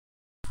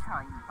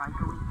anytime by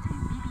going to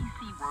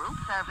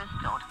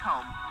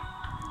bbcworldservice.com.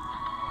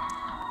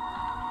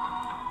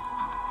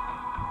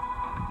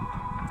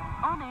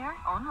 On air,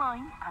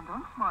 online and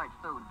on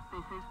smartphones,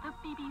 this is the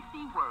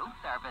BBC World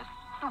Service,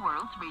 the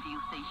world's radio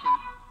station.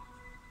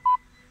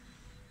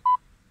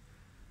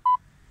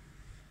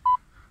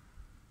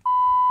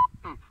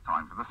 It's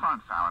time for the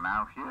Science Hour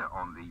now here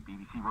on the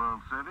BBC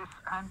World Service,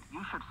 and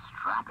you should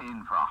strap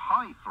in for a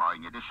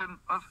high-flying edition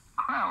of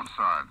Crowd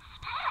Science.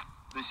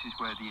 This is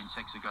where the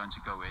insects are going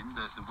to go in.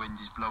 The wind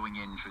is blowing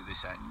in through this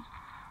end.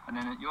 And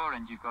then at your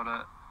end, you've got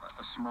a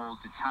small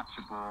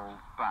detachable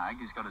bag.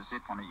 It's got a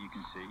zip on it, you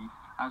can see.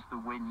 As the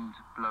wind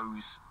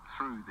blows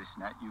through this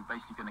net, you're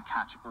basically going to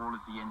catch all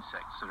of the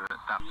insects that are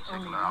at that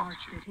particular altitude. The only large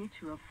city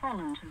to have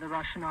fallen to the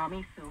Russian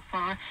army so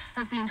far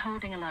has been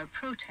holding a loud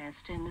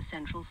protest in the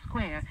central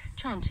square,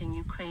 chanting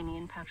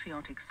Ukrainian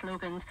patriotic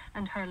slogans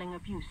and hurling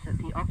abuse at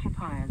the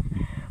occupiers.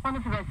 One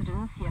of the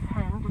residents,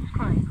 Yevhen,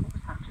 described what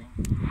was happening.